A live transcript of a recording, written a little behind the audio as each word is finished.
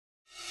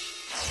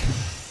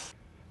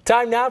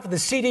Time now for the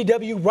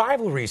CDW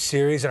Rivalry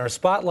Series, and our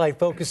spotlight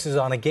focuses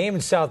on a game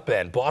in South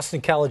Bend.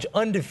 Boston College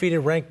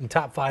undefeated, ranked in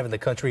top 5 in the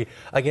country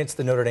against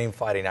the Notre Dame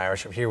Fighting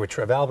Irish. I'm here with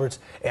Trev Alberts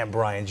and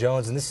Brian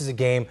Jones, and this is a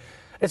game,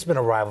 it's been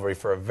a rivalry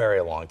for a very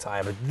long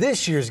time. But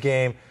this year's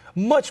game,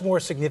 much more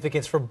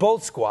significance for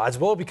both squads,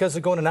 well, because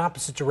they're going in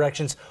opposite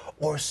directions,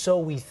 or so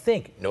we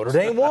think. Notre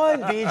Dame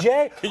won,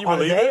 BJ. Can you Are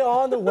believe they it?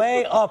 on the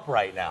way up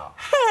right now?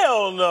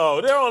 Hell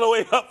no. They're on the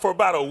way up for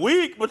about a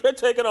week, but they're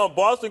taking on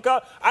Boston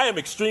College. I am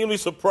extremely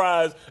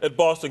surprised at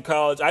Boston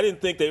College. I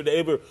didn't think they would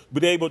ever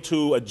be able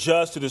to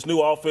adjust to this new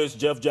offense.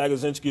 Jeff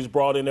Jagodzinski's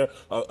brought in there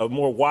a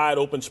more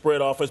wide-open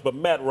spread offense, but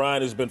Matt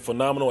Ryan has been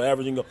phenomenal,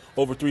 averaging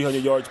over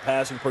 300 yards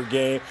passing per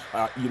game.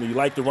 You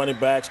like the running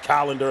backs,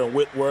 Callender and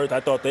Whitworth.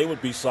 I thought they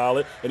would be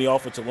solid in the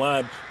offensive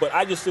line, but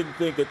I just didn't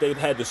think that they'd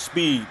had the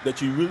speed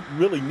that you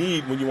really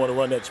need when you want to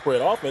run that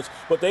spread offense,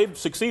 but they've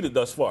succeeded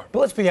thus far. But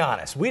let's be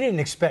honest, we didn't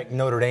expect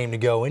Notre Dame to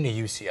go into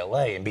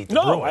UCLA and beat the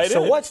No, Bruins. I didn't.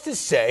 So what's to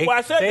say Well,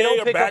 I said they they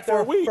don't are pick back up for a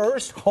their week.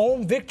 first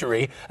home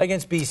victory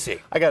against BC?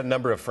 I got a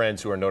number of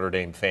friends who are Notre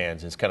Dame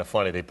fans, and it's kind of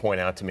funny. They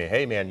point out to me,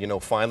 hey, man,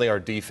 finally our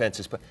defense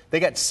is – they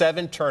got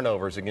 7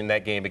 turnovers in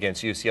that game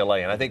against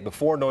UCLA, and I think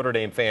before Notre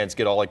Dame fans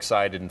get all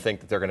excited and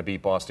think that they're going to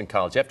beat Boston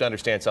College, you have to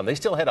understand something. They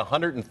still had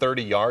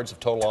 130 yards of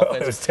total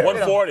offense.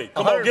 140.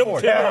 Come on, give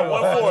them 10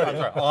 more.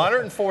 140.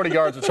 140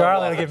 yards of total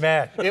Charlie will offense.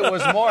 get mad. It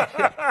was more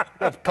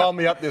 – call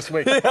me up this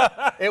week.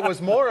 It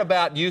was more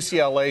about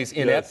UCLA's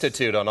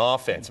ineptitude on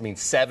offense. I mean,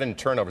 7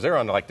 turnovers. They're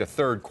on like the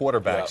third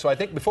quarterback. Yeah. So I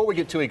think before we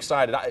get too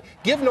excited,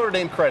 give Notre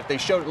Dame credit. They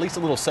showed at least a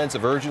little sense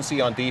of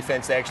urgency on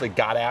defense. They actually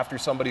got after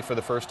somebody for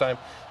the first time.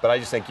 But I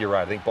just think you're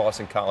right. I think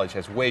Boston College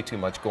has way too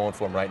much going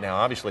for them right now.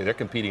 Obviously, they're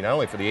competing not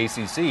only for the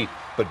ACC,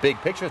 but big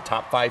picture,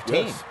 top 5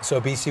 team. Yes.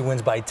 So BC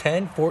wins by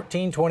 10,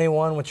 14,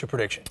 21. What's your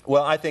prediction?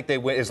 Well, I think they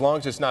win as long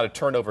as it's not a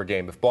turnover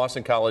game. If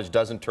Boston College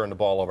doesn't turn the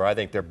ball over, I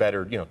think they're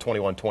better,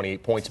 21,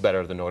 28 points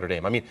better than Notre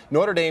Dame. I mean,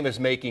 Notre Dame is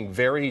making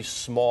very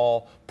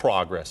small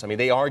progress. I mean,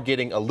 they are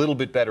getting a little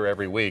bit better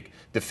every week.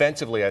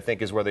 Defensively, I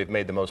think, is where they've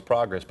made the most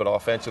progress, but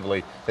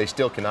offensively, they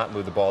still cannot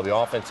move the ball. The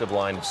offensive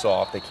line is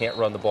soft. They can't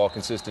run the ball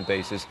consistent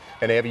basis,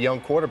 and they have a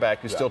young quarterback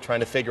who's still trying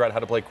to figure out how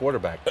to play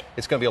quarterback.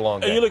 It's going to be a long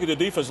game. And you look at the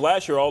defense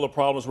last year, all the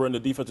problems were in the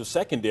defensive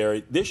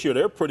secondary. This year,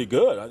 they're pretty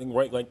good. I think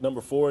ranked like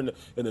number 4 in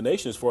the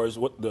nation as far as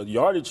what the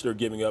yardage they're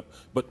giving up,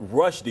 but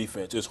rush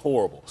defense is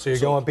horrible. So you're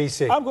going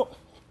BC? I'm going.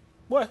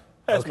 What?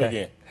 Ask me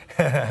again.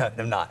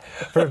 I'm not.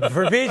 For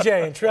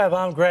BJ and Trev,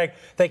 I'm Greg.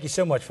 Thank you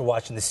so much for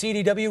watching the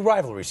CDW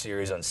Rivalry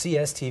Series on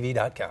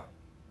CSTV.com.